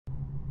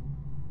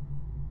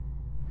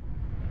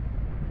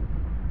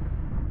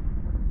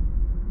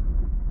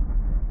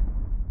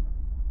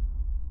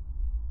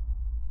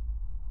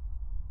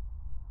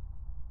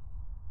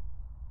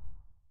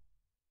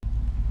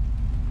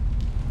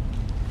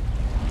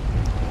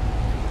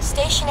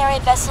Stationary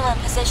vessel in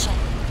position.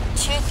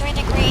 23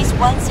 degrees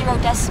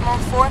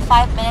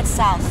 10.45 minutes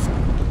south.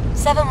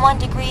 71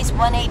 degrees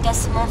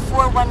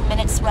 18.41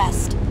 minutes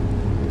west.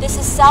 This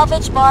is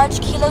salvage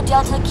barge Kilo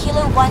Delta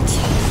Kilo 12,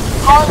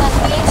 calling on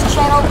beams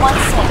channel 16.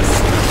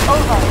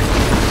 Over.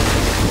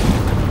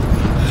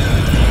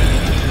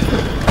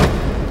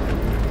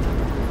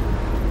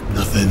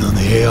 Nothing on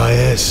the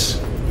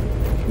AIS.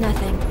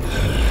 Nothing.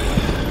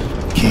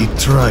 Keep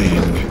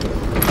trying.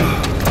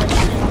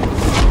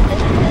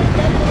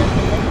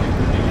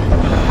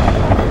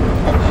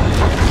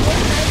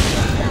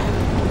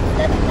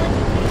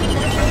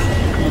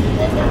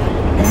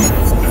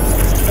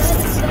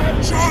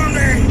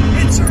 Charlie,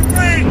 it's a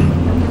ring!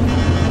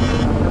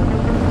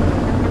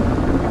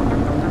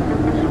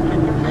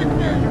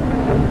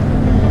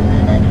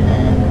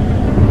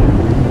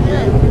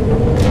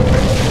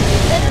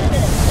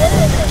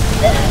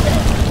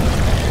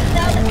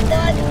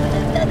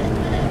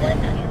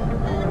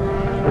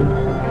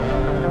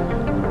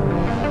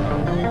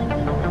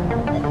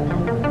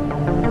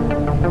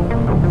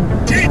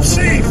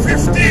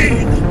 DC-15!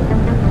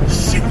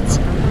 Shit!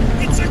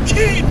 It's a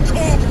Keen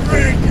Corp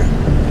ring!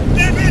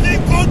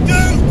 Everything gone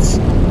out!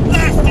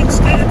 Left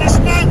instead of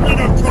dismantling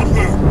her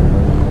proper!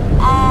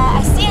 I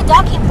see a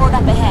docking port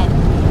up ahead.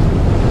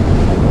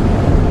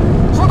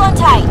 Hold on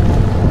tight.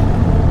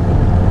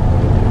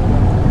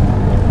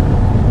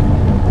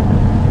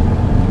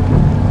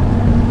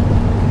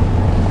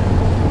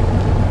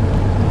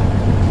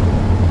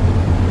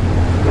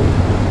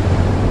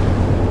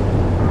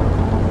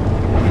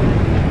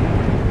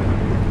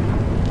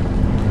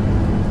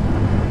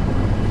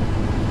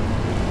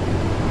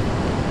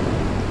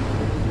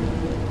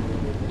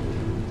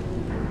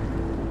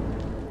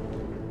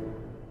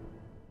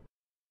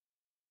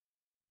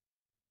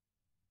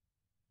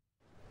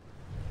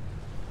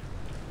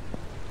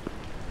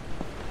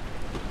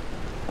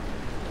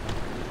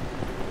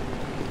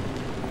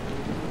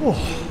 Oh,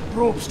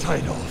 rope's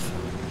tied off.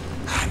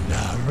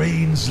 And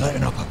rain's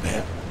letting up a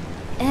bit.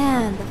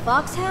 And the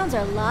foxhounds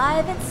are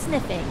live and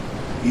sniffing.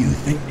 You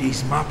think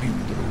these mapping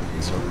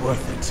drones are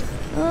worth it?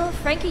 Well,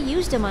 Frankie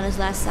used them on his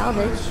last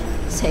salvage.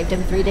 Saved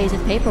him 3 days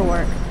of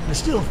paperwork. I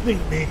still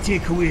think they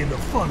take away the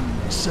fun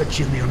of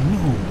searching the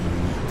unknown.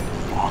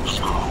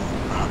 Foxhound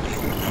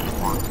mapping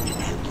network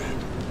connected.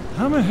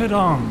 I'm gonna head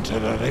on to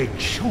that egg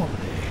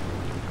shortly.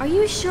 Are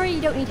you sure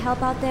you don't need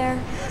help out there?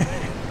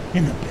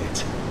 In a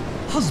bit.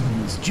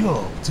 Husband's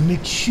job to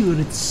make sure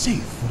it's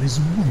safe for his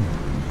woman.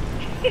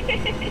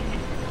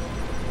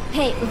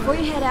 Hey, before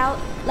you head out,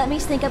 let me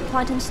sync up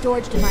quantum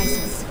storage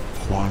devices.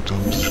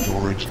 Quantum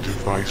storage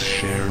device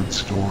shared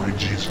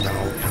storage is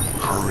now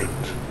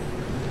concurrent.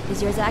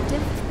 Is yours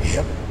active?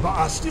 Yep, but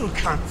I still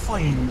can't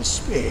find the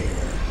spare.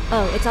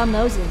 Oh, it's on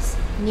Moses.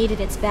 Needed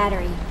its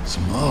battery.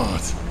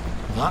 Smart.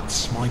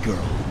 That's my girl.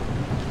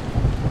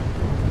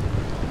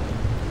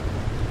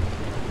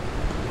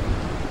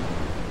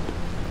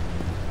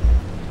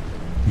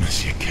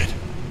 Miss you, kid.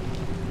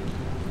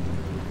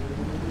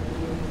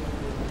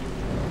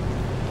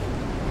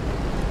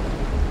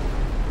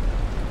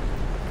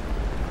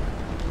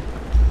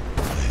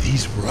 Are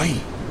these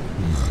right?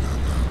 No.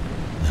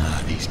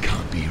 Nah, these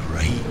can't be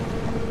right.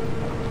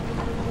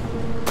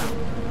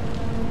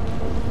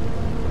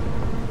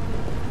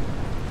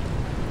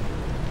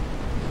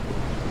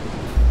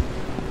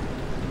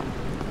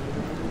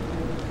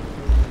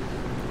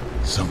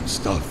 Some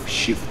stuff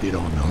shifted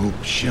on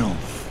Hope's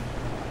shelf.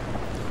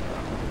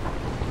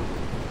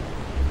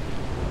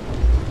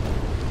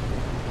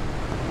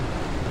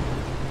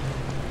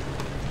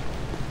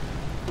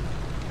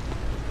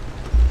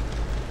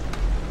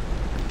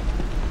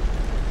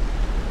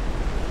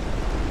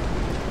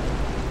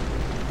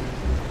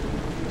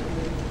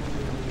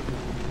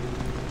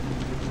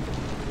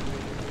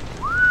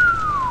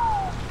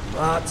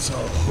 That's a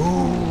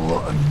whole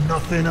lot of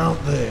nothing out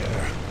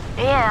there.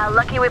 Yeah,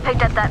 lucky we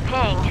picked up that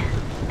ping.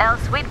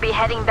 Else we'd be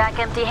heading back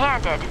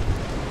empty-handed.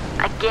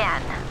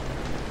 Again.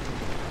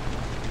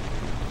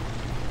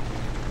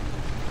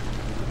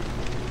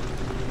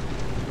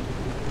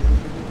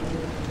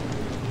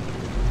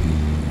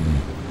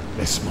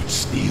 This much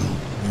steel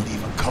won't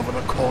even cover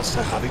the cost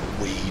of having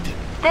weed.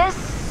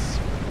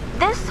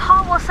 This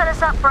haul will set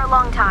us up for a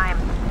long time.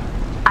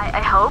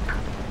 I hope.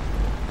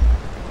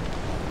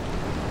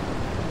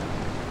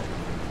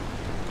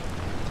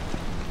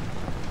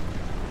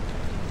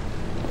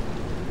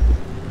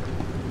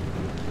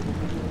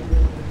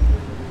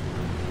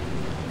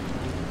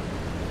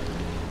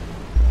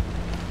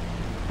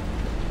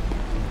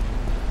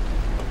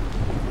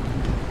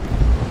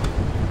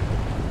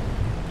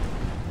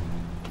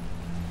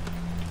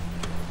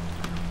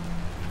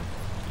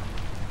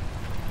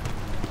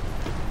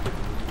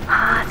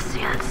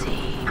 Let's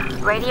see.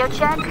 Radio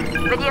check,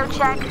 video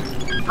check,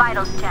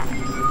 vitals check.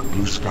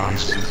 Blue Sky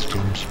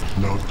Systems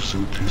plug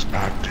suit is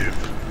active.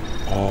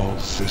 All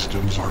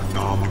systems are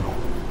nominal.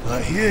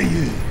 I hear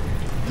you.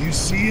 You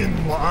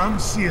seeing what I'm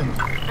seeing?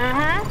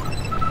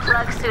 Mm-hmm.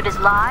 Plug suit is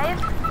live.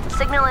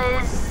 Signal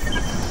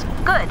is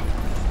good.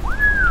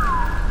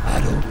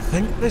 I don't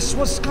think this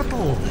was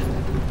scuttled.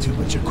 Too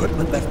much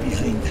equipment left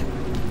behind.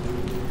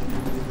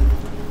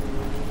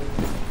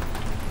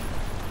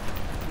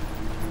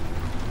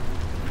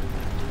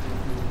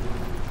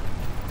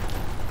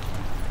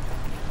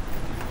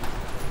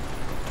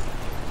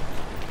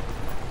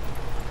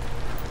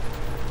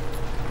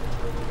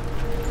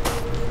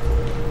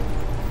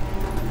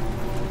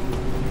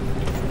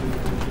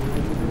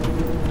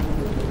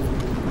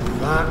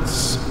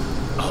 That's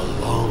a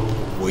long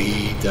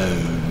way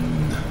down.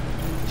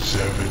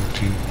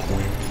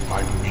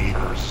 17.5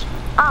 meters.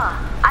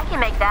 I can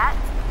make that.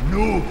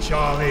 No,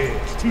 Charlie,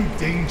 it's too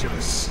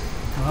dangerous.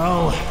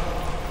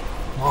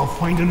 I'll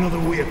find another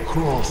way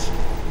across.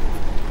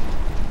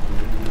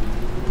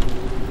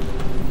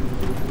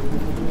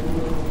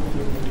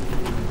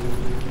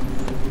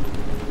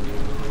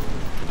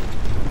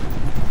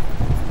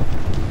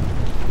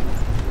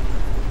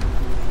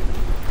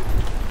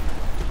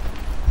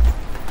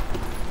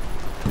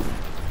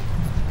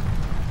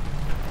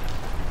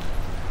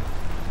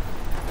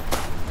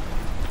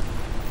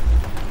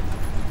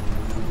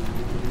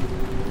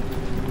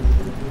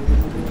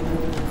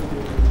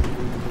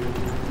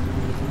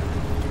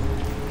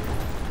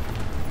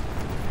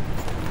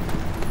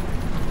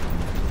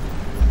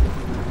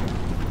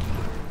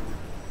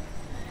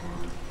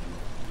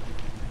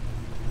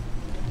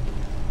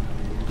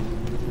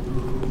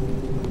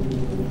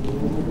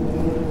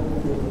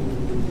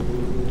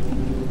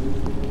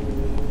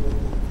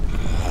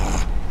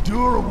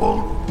 Door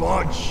won't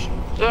budge.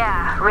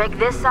 Yeah, rig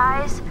this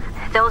size,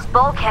 those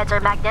bulkheads are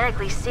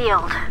magnetically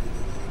sealed.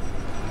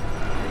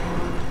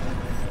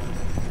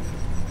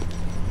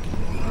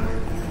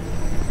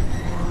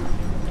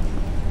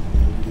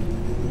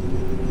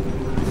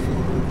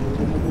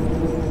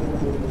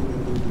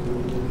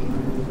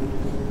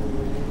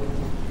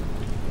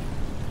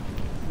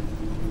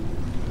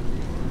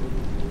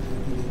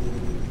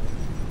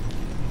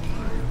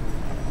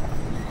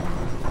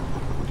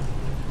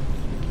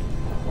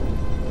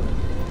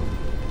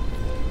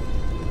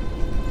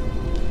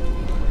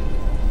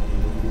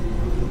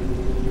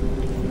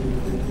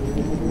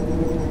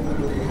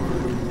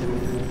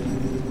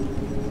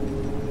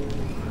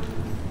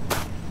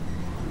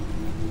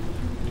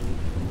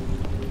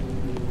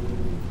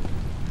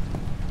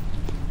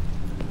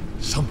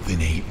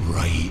 Something ain't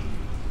right.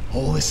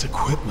 All this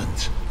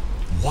equipment.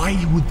 Why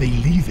would they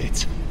leave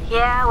it?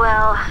 Yeah,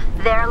 well,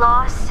 their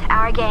loss,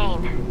 our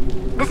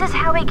gain. This is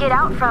how we get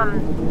out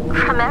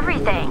from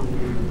everything.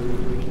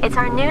 It's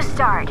our new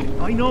start.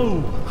 I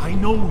know,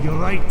 you're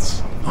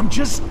right. I'm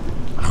just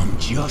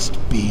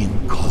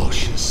being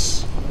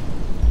cautious.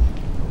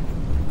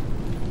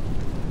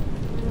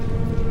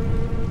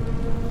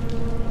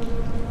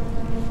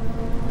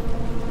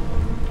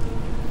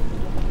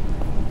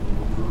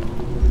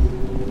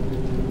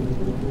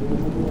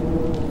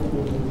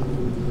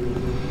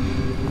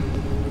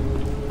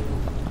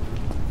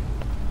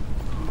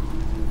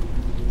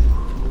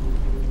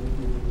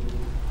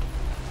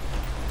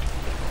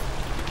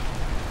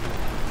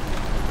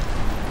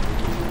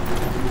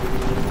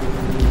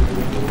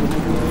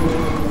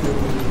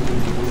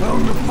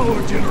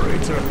 Power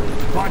generator,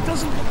 but it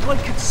doesn't look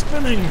like it's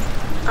spinning.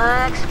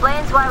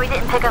 Explains why we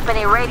didn't pick up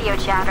any radio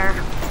chatter.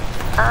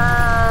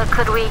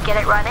 Could we get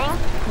it running?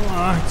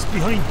 It's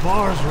behind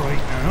bars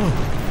right now.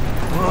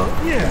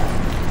 Yeah,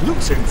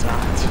 looks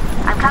intact.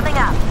 I'm coming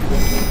up.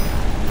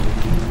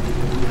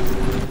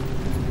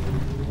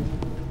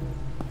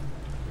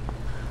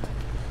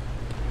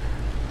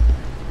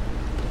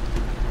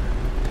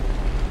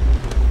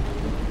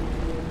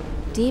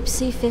 Deep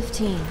Sea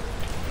 15.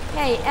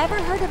 Hey, ever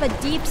heard of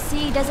a deep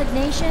sea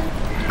designation?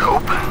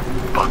 Nope,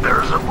 but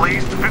there's at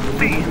least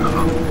 15 of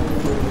them.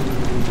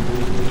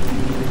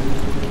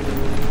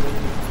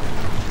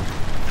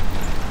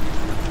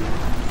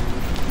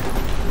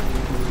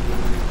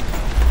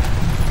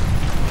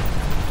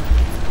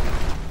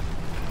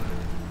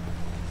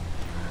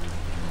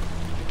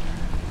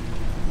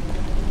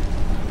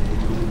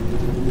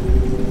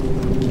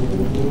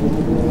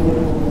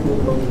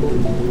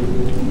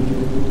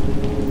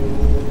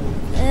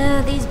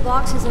 These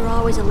boxes are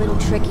always a little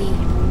tricky.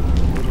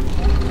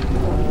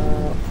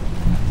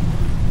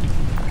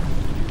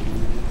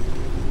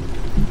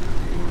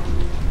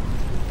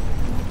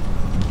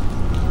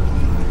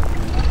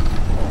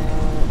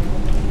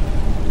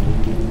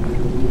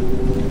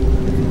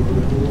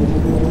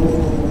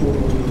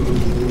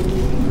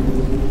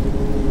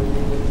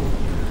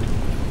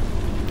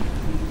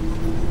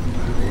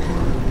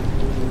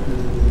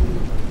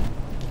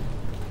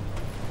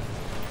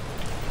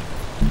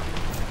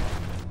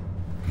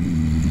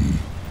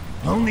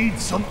 I'll need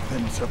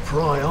something to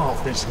pry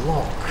off this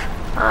lock.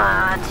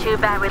 Too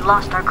bad we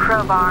lost our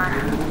crowbar.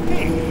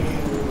 Hey,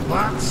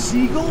 that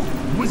seagull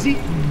was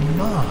eating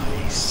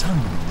my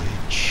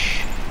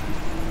sandwich.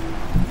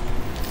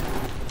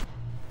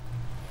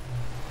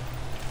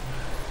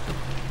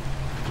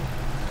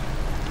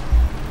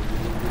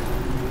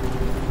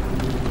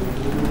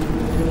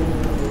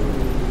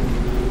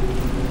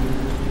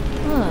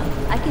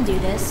 I can do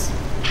this.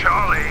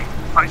 Charlie,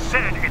 I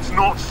said it's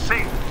not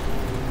safe.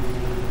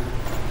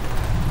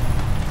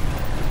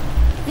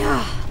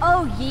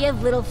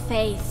 have little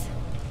faith.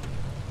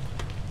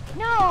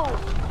 No!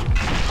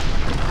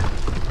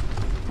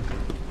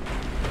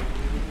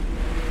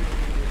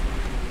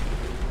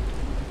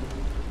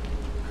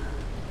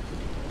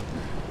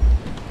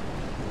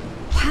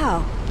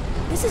 Wow,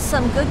 this is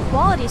some good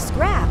quality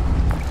scrap.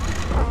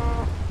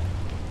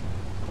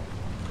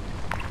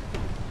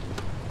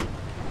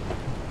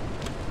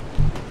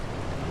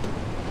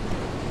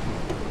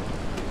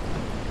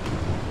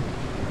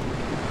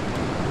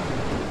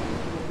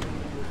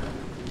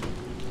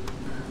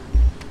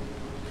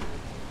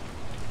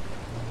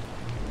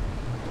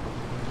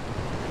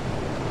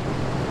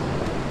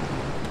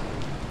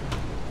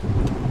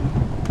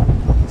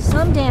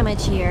 Some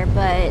damage here,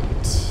 but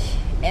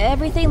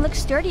everything looks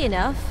sturdy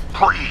enough.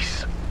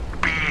 Please,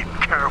 be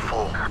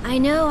careful. I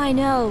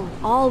know,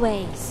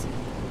 always.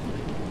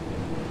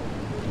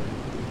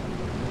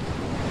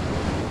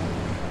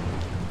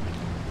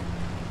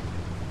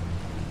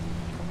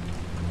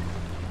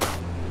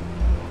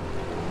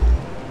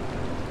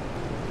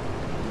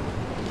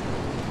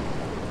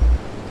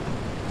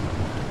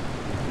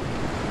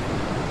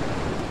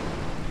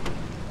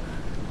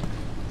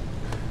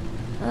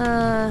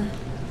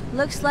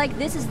 Looks like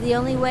this is the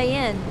only way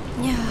in.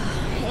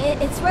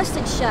 It's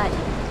rusted shut.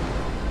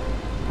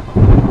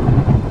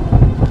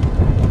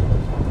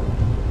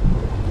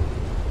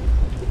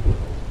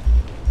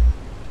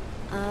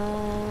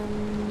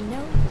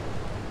 No.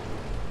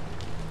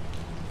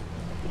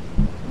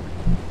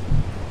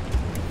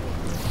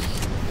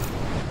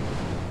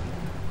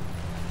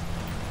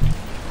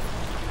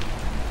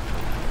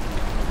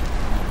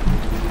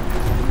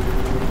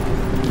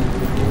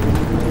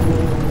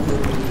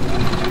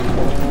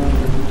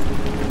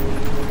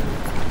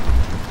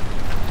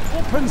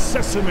 Open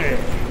sesame!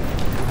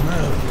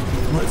 Well,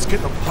 let's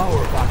get the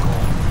power back on.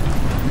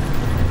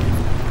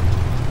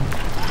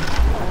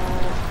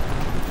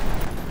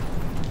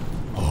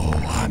 Oh,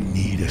 I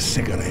need a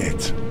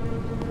cigarette.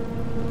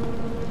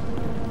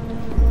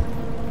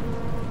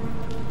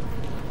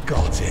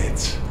 Got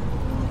it.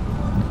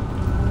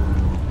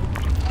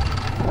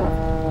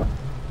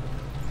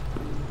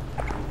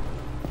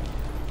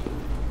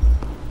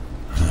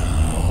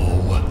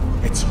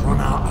 Oh, it's run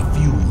out of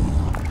fuel.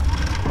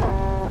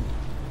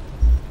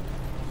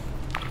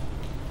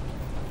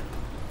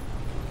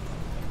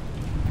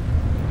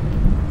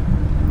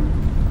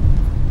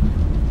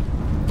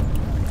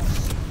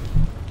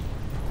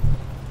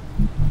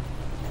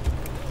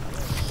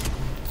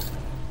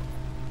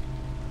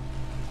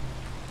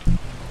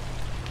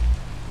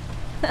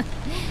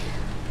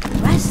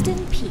 Rest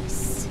in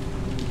peace.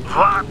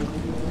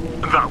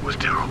 That was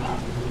terrible.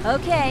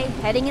 Okay,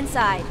 heading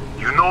inside.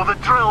 You know the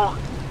drill.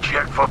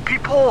 Check for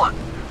people.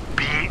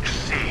 Be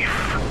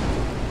safe.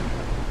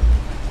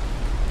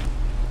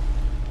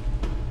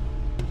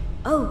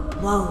 Oh,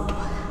 whoa.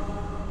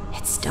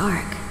 It's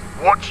dark.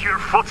 Watch your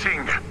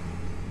footing.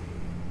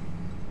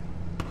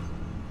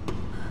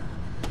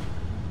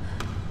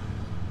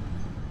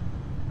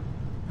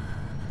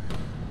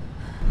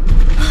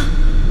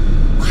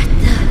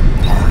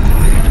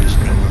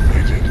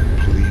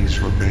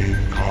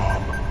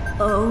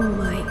 Oh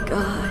my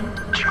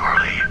god.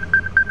 Charlie,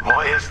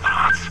 what is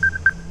that?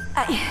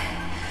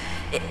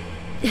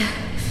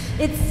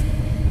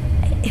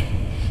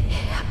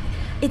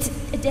 It's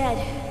dead.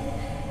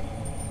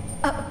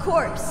 A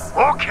corpse.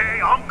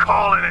 Okay, I'm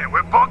calling it.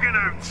 We're bugging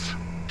out.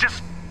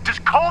 Just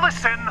call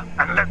this in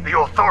and let the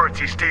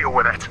authorities deal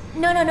with it.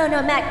 No,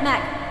 Mac.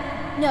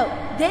 No,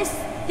 this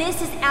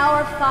is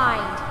our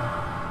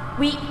find.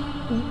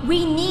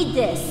 We need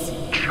this.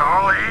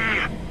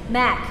 Charlie!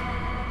 Mac,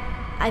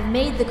 I've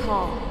made the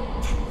call.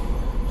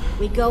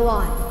 We go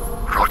on.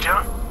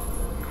 Roger.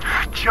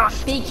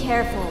 Just... Be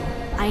careful.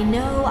 I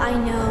know.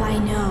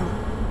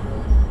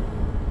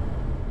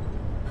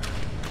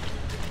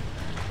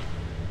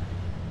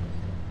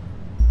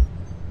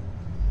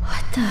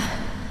 What the?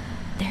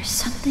 There's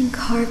something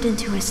carved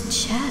into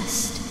his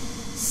chest.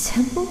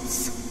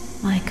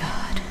 Symbols? My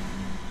god.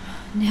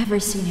 Never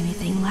seen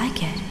anything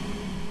like it.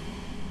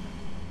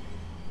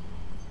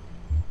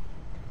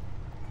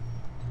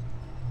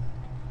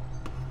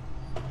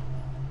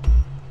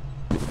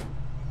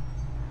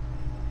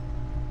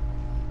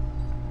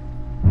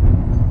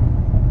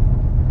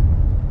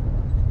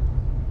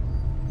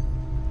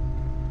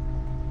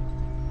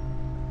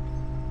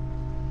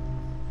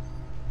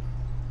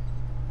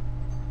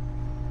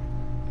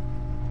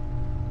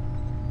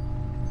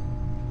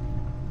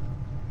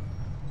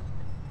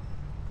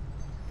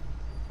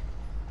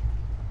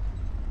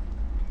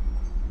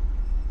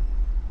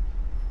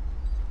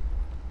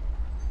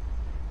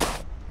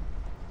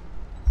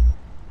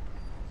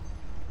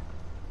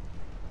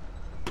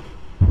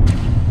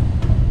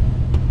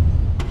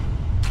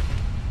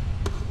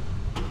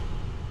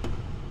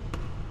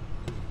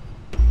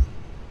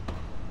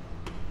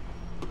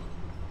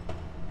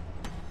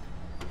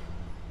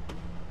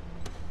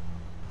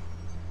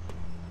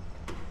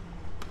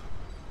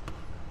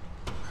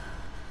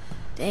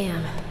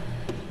 Damn.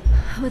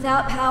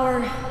 Without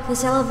power,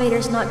 this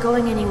elevator's not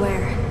going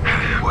anywhere.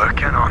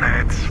 Working on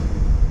it.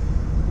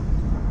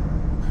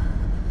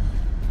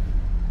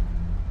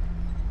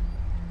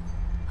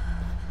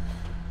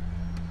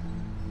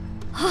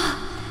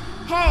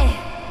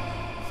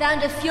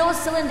 Found a fuel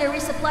cylinder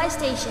resupply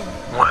station.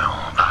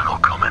 Well, that'll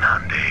come in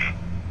handy.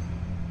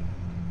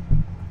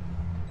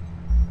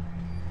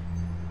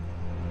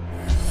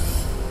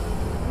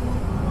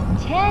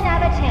 Ten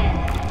out of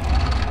 10.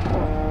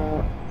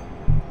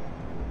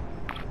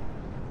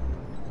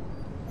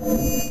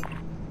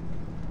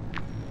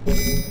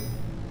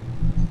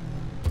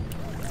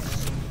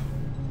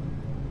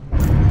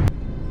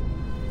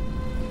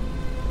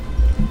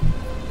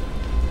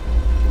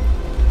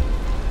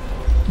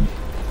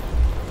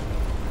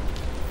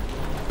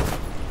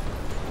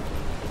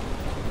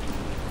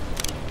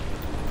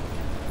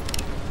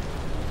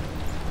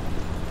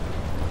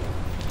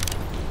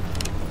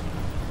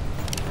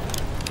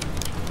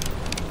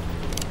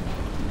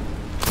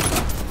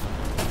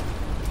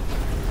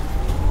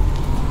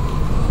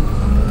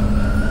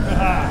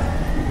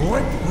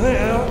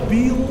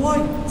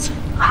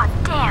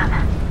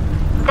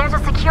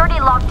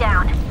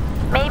 Lockdown.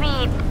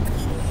 Maybe...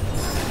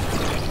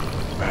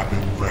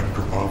 Mapping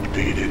vector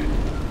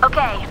updated.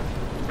 Okay.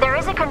 There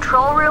is a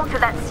control room through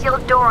that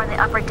sealed door on the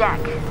upper deck.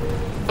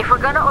 If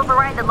we're gonna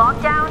override the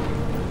lockdown,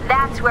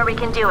 that's where we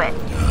can do it.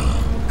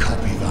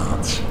 Copy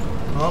that.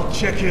 I'll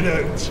check it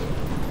out.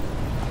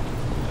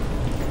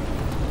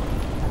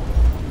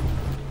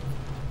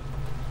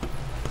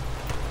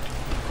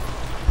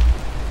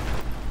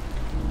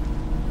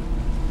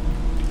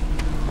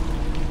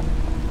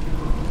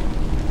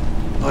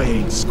 I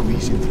ain't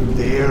squeezing through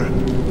there.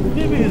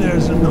 Maybe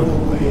there's another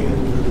way.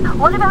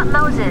 What about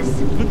Moses?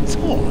 The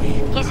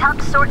toy? He's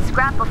helped sort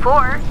scrap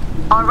before.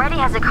 Already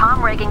has a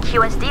comm rig and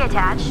QSD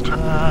attached.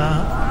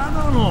 I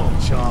don't know,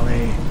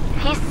 Charlie.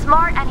 He's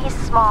smart and he's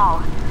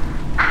small.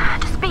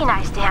 Just be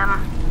nice to him,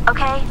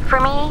 okay? For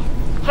me,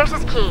 here's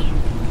his key.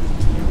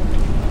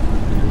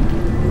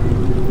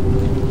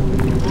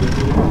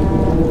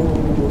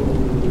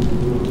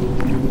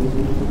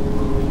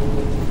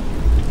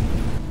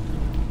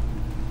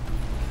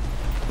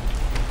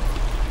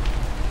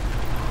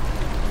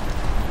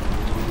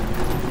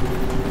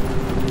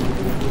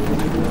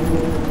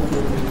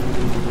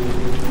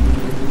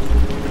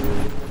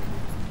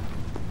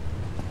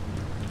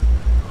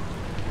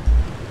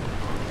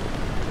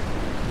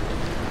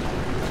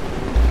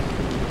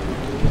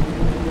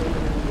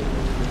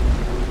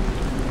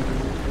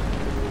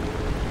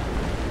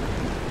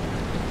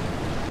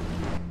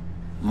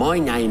 My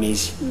name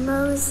is...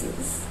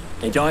 Moses.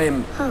 And I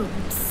am...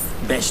 Holmes.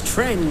 Best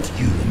friend.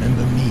 You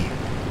remember me?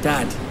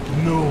 Dad.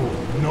 No,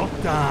 not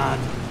Dad.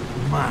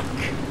 Mac.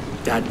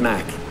 Dad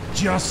Mac.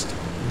 Just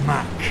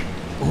Mac.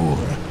 Or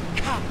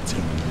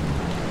Captain.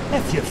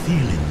 If you're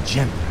feeling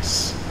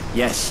generous.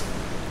 Yes,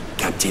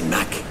 Captain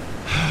Mac.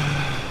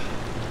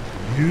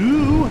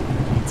 You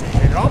need to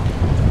head up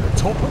to the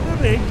top of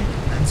the rig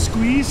and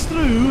squeeze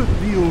through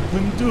the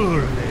open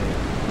door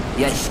there.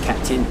 Yes,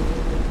 Captain.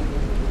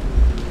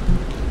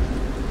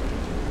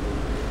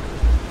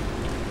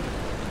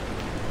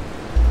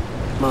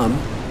 Mum,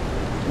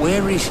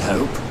 where is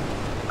Hope?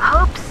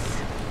 Hope's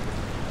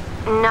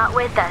not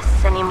with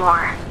us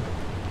anymore.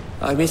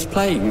 I miss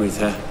playing with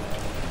her.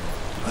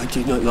 I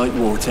do not like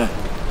water.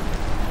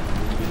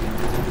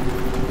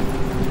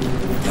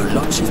 There are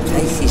lots of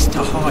places to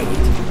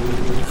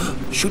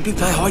hide. Should we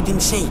play hide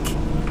and seek?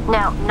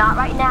 No, not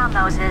right now,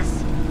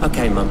 Moses.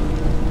 Okay, Mum.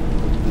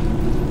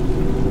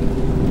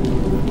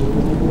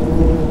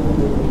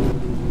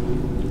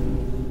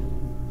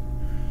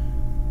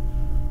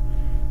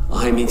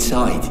 I'm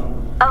inside.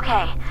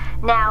 Okay,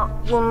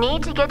 now you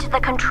need to get to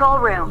the control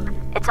room.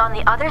 It's on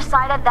the other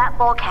side of that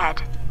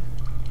bulkhead.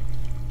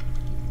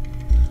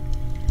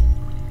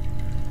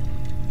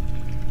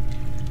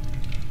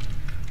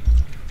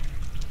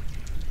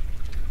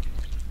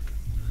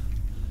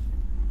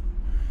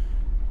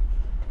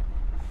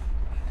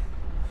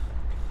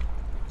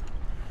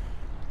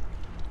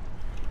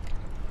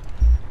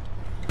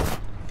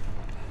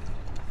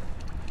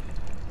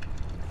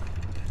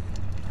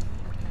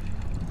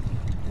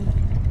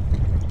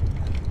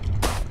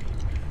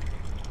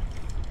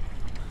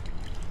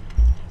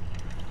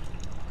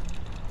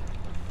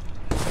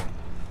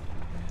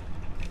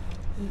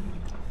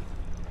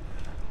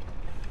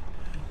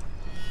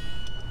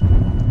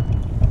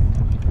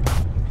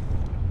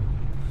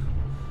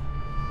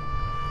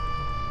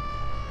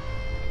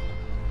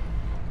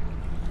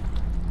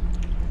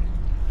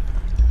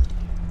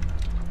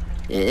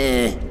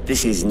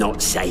 This is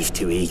not safe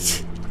to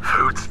eat.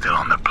 Food's still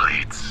on the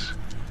plates.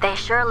 They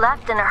sure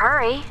left in a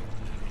hurry.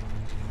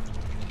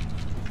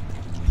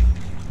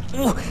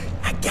 Oh,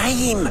 a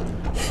game!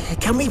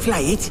 Can we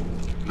play it?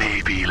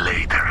 Maybe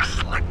later,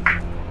 Slick.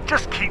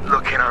 Just keep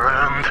looking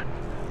around.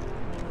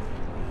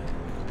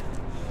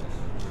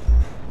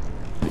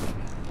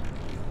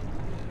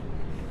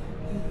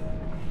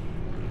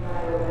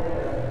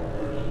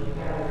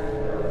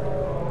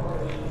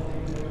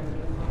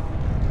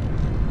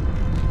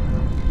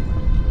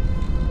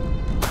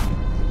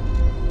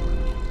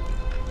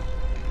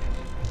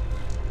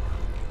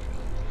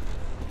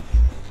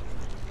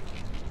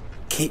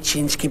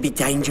 Kitchens can be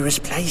dangerous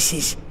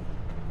places.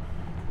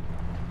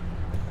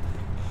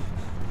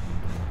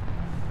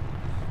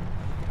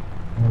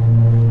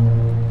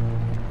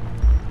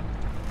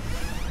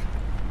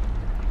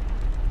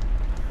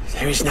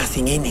 There is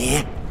nothing in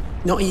here.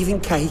 Not even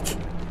cake.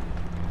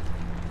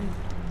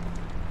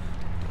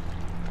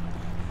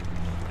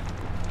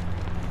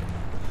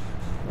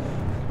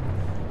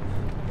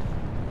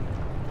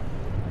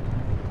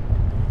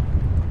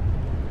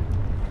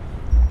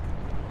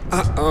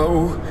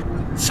 Uh-oh.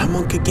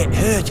 Someone could get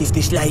hurt if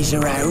this lays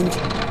around.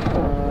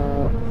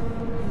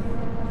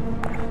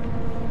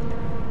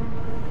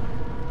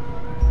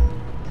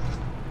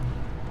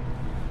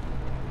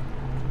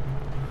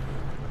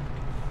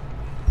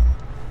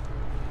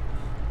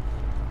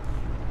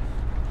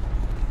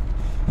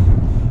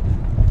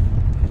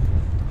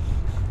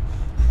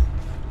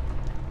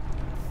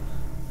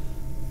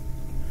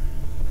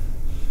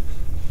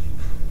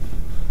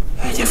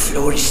 The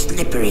floor is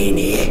slippery in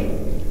here.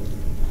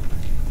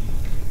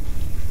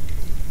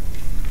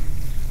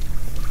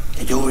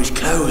 The door is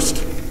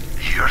closed.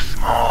 You're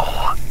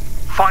small.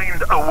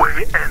 Find a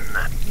way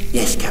in.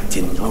 Yes,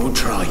 Captain, I will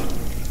try.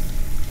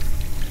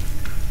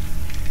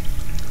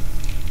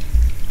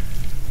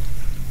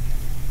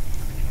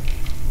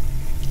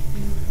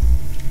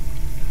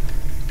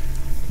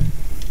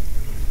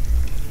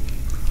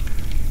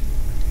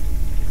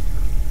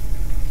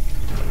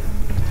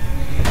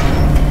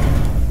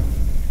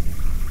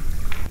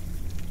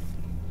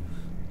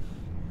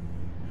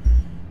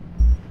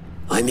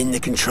 I'm in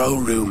the control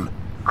room.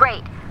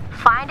 Great.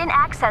 Find an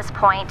access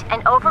point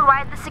and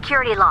override the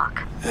security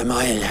lock. Am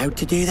I allowed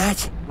to do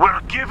that? We're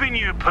giving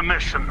you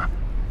permission.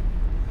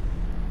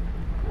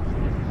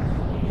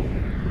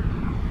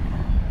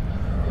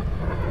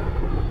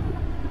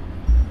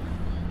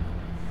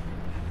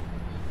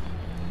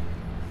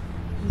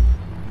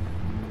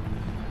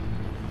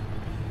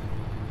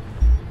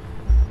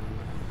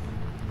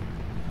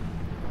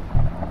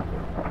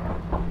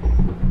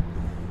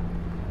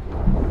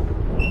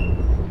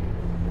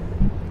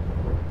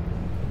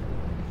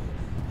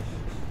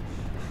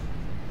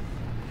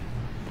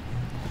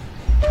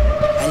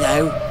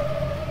 Hello?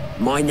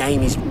 My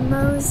name is...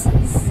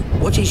 Moses.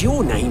 What is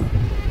your name?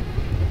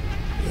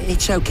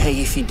 It's okay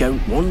if you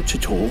don't want to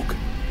talk.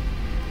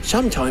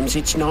 Sometimes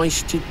it's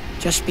nice to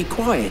just be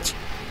quiet.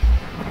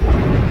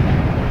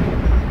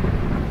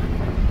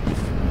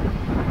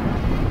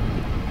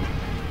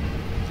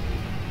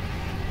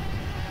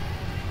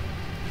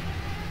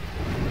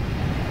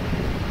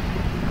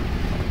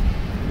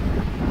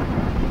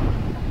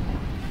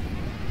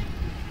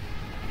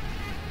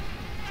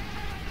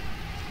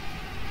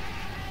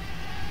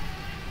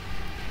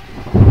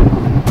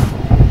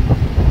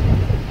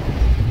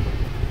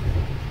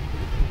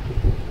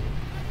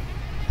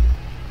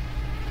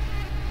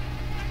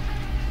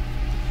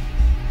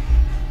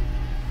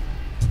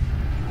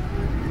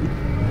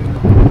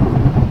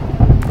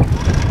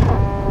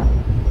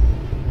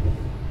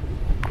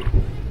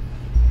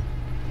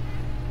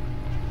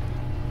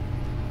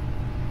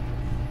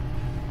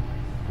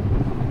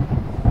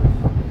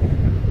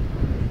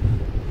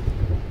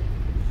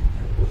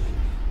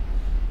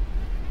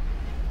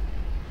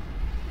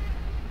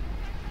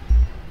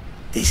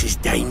 This is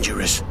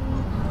dangerous.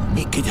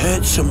 It could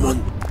hurt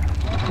someone.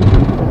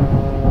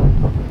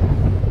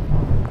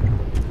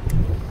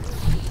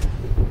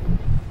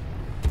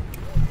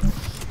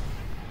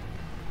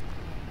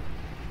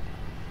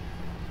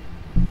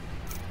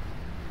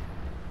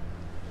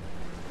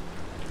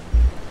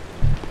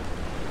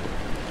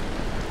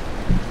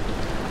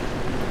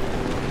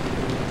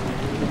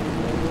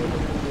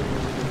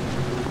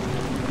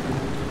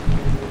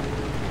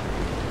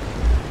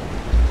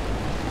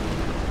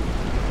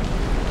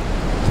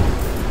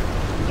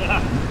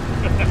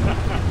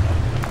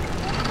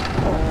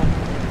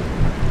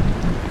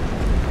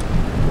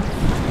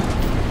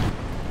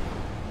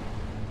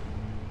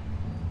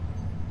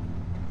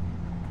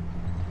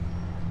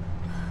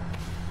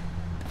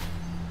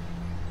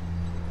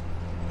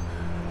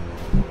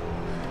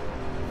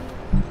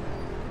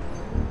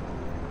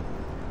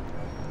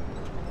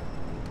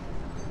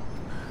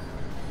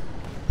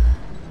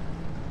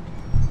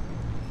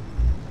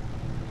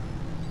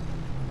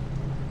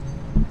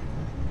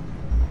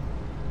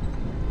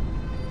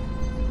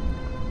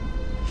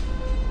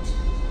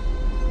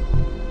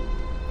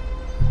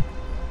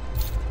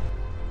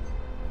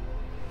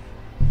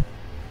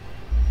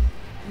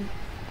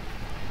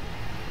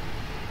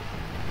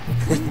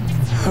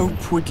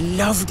 Hope would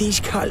love these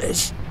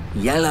colours.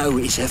 Yellow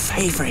is her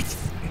favourite.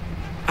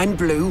 And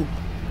blue.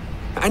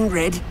 And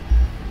red.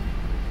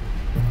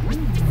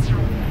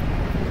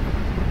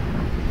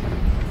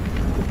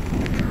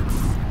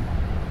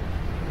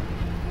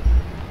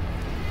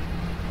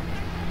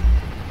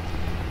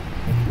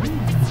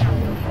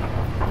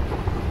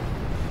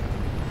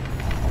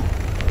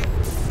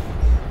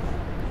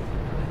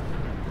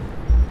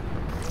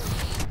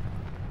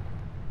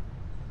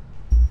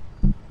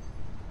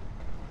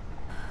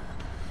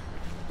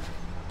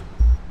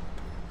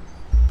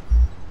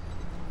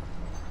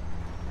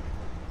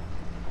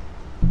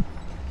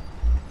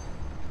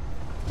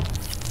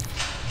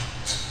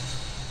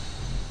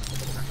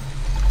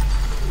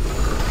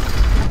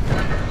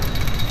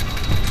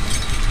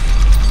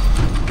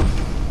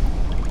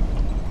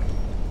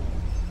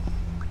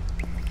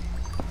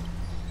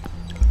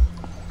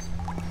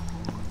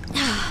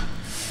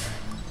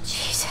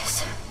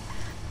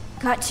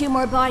 Got 2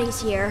 more bodies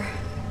here.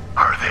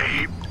 Are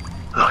they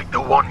like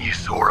the one you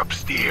saw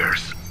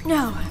upstairs?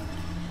 No.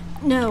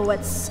 No,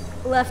 what's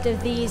left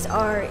of these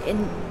are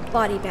in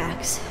body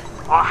bags.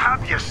 Or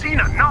have you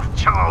seen enough,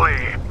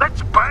 Charlie?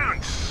 Let's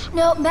bounce!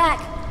 No, Mac.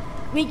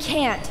 We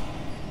can't.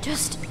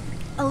 Just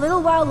a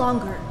little while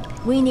longer.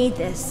 We need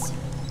this.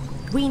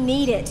 We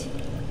need it.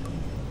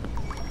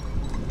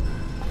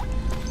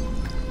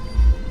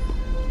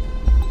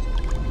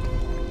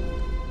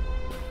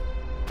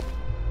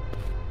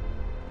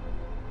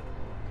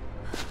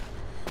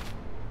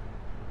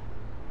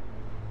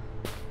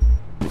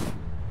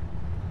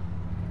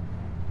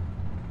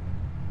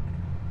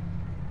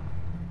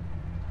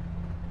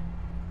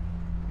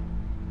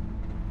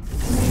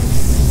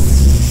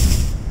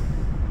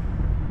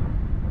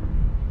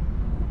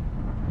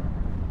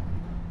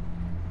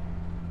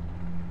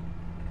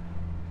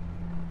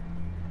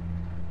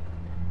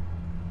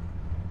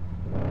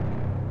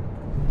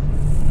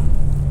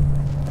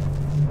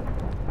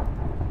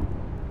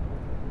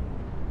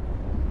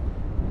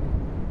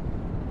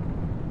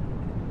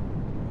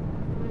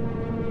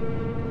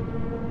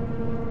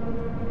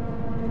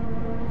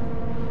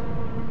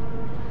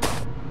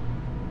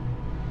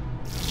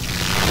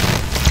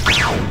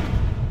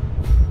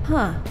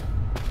 Huh.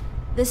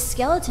 The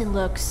skeleton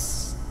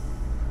looks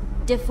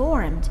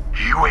deformed.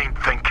 You ain't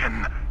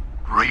thinking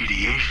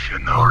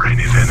radiation or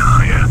anything,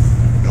 are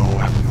you? No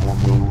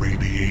abnormal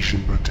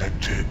radiation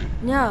detected.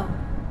 No.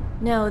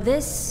 No,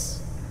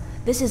 this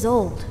is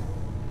old.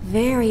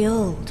 Very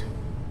old.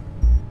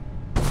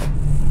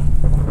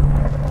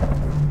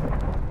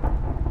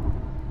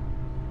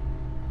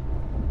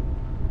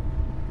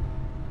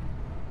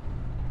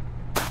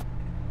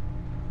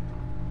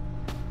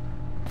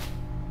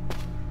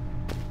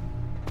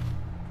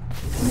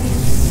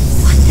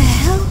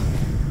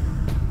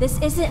 This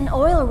isn't an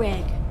oil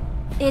rig.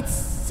 It's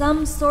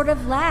some sort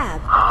of lab.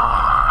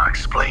 Ah,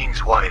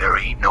 explains why there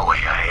ain't no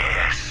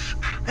AIS.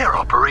 They're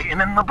operating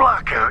in the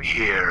blackout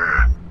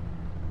here.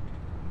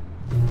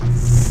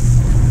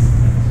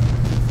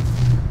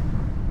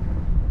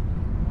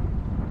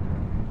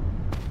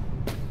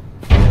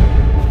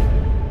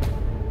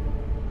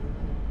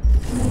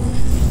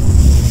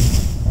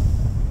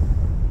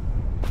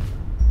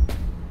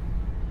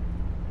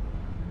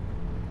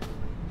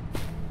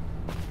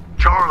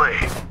 Charlie,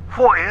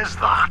 what is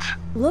that?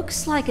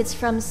 Looks like it's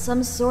from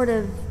some sort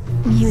of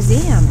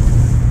museum.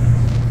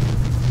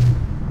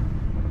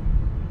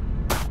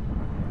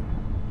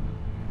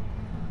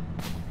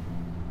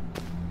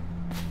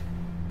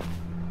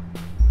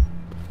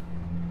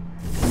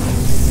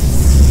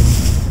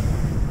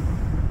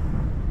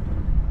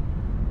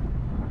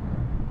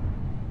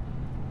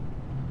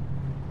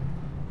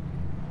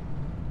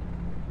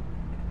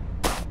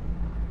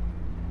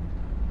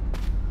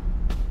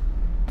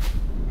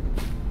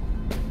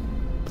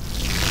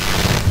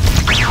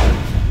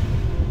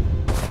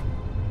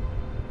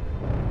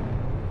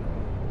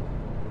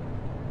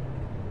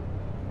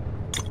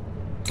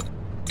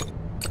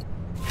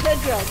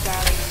 Good girl,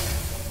 Charlie.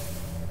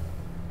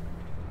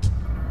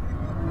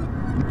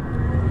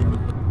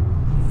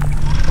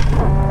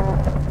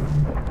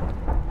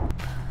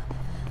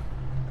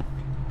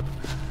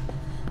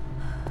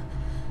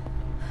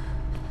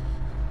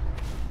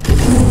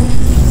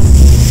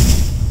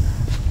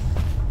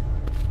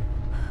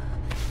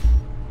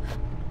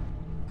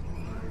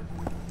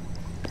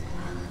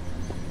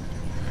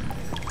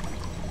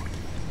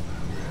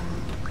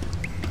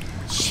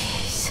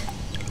 Jeez,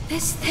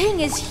 this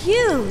thing is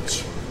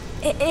huge.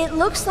 It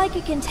looks like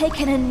it can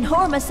take an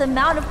enormous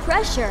amount of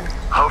pressure.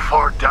 How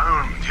far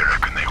down do you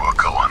reckon they were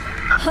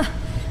going?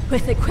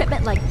 With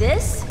equipment like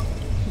this?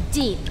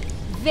 Deep.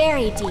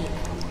 Very deep.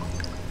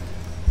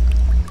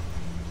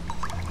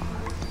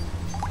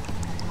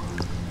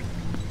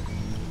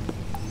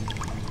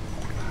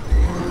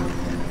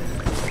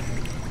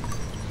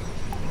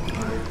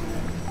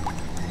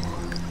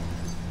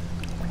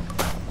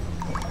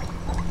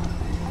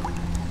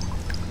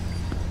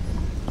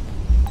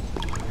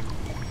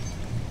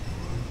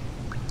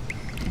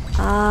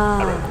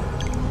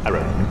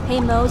 Hey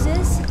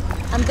Moses,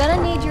 I'm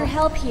gonna need your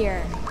help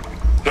here.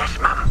 Yes,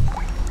 ma'am.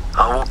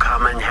 I will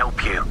come and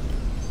help you.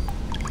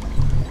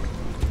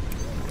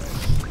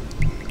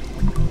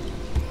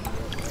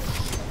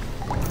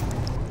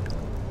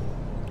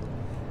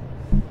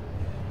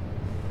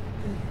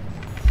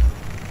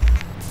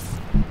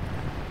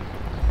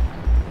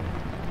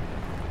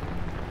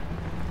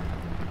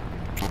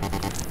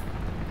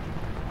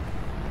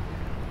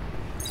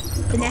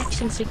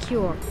 Connection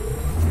secure.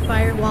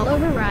 Firewall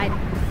override.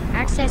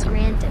 Access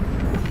granted.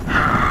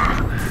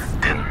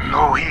 Didn't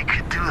know he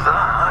could do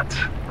that.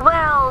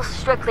 Well,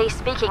 strictly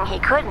speaking, he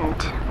couldn't.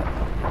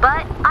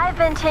 But I've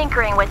been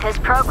tinkering with his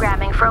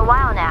programming for a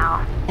while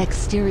now.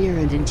 Exterior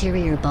and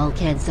interior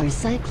bulkheads are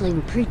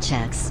cycling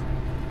pre-checks.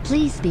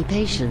 Please be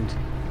patient.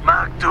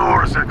 Back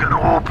doors are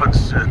gonna open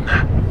soon.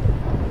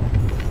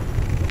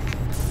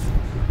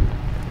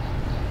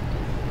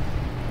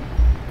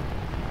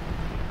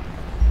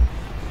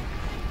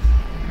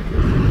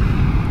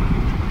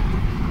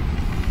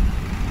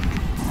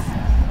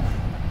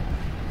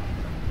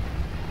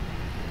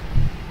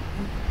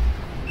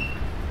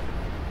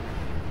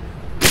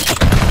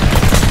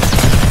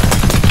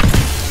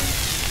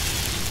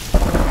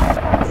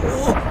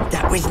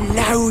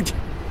 loud.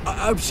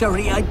 I'm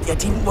sorry, I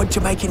didn't want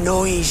to make a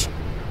noise.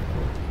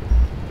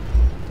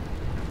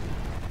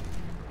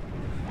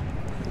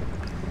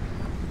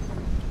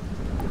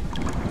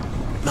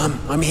 Mum,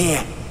 I'm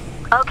here.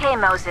 Okay,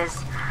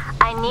 Moses.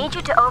 I need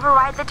you to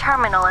override the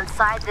terminal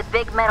inside the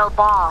big metal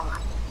ball.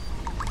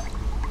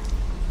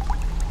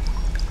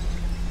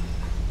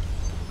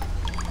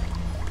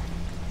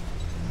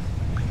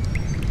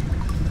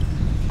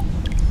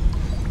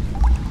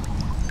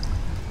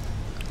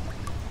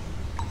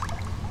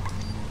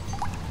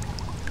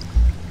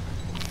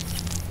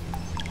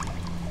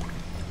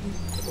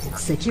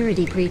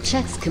 Security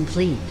pre-checks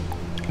complete.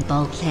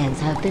 Bulkheads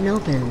have been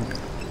opened.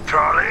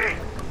 Charlie,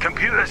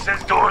 computer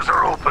says doors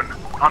are open.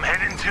 I'm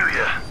heading to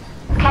you.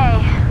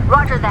 Okay,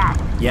 roger that.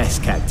 Yes,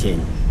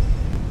 Captain.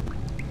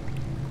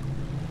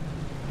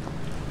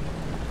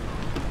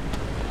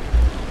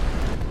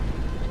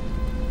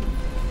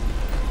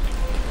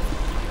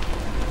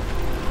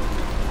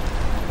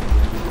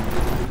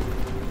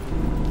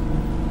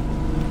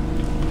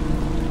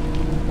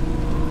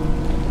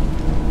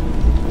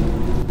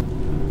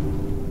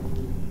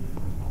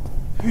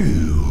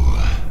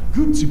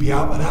 Good to be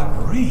out of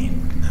that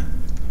rain.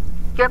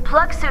 Your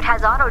plug suit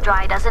has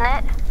auto-dry, doesn't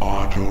it?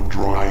 Auto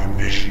dry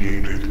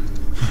initiated.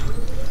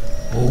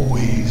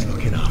 Always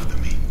looking after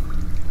me.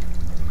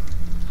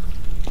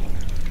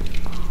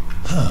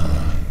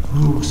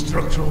 No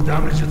structural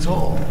damage at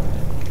all.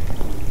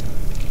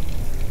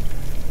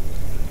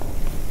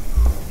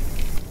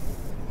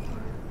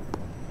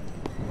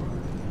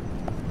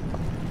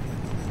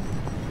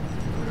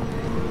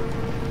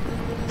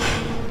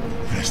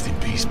 Rest in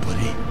peace,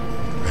 buddy.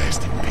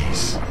 Rest in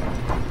peace.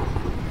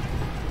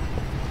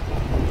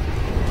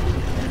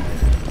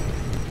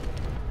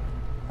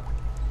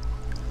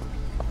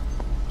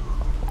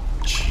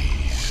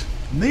 Jeez.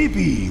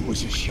 Maybe it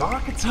was a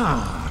shark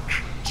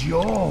attack.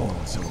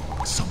 Jaws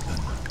or something.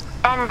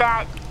 And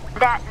that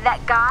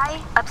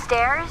guy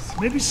upstairs?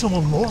 Maybe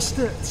someone lost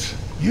it.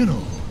 You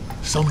know,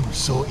 some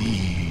sort of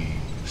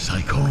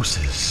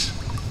psychosis.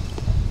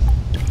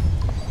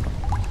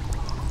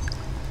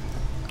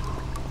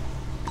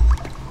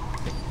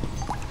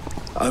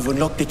 I've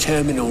unlocked the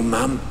terminal,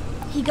 Mum.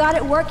 He got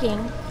it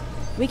working.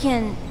 We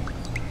can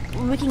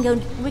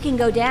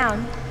go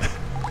down.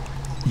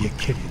 You're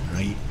kidding,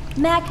 right?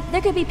 Mac,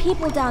 there could be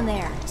people down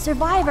there.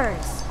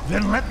 Survivors.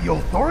 Then let the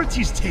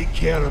authorities take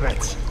care of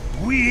it.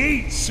 We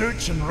ain't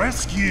search and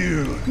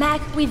rescue.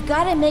 Mac, we've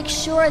got to make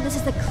sure this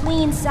is a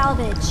clean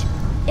salvage.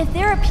 If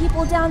there are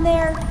people down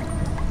there,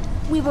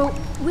 we will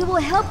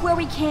help where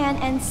we can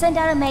and send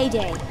out a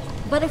mayday.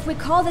 But if we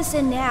call this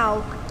in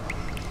now,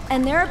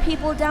 and there are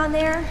people down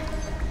there,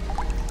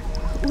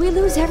 we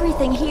lose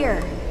everything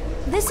here.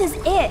 This is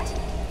it.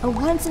 A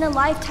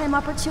once-in-a-lifetime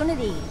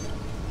opportunity.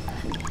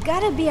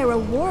 Gotta be a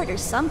reward or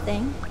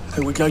something.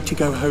 I would like to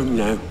go home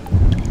now.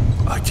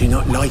 I do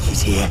not like it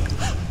here.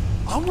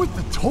 I'm with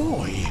the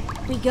toy.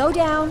 We go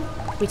down,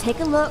 we take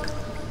a look,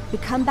 we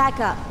come back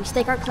up, we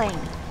stake our claim.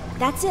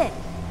 That's it.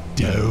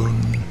 Down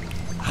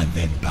and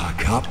then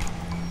back up.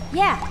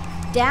 Yeah,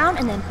 down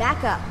and then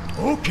back up.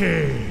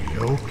 Okay.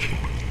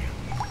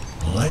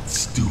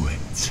 Let's do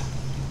it.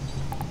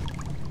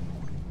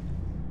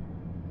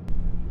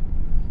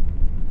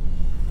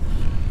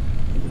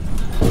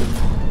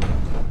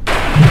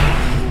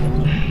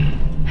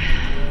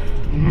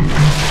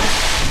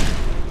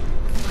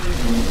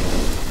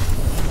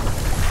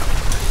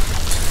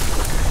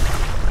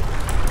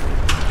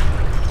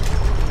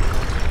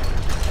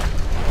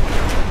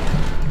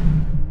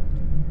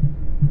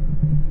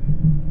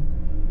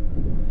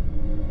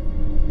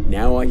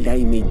 Now I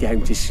lay me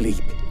down to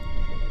sleep.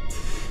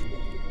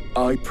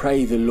 I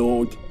pray the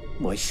Lord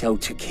my soul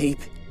to keep.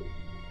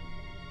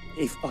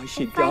 If I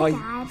should die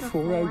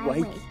before I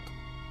wake,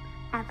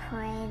 I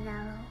pray the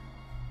Lord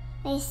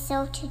my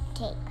soul to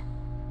take.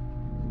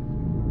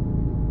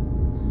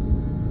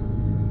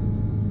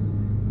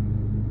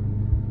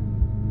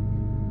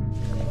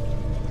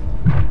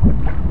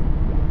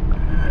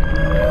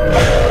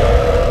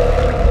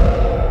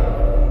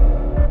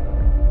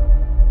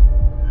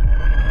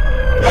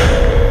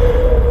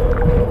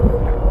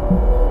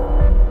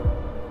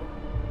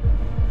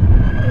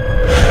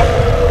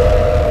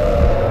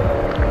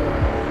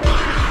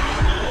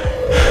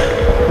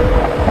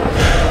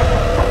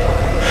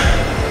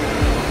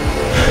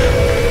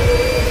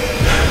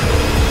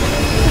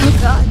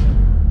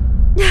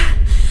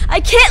 I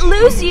can't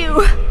lose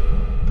you!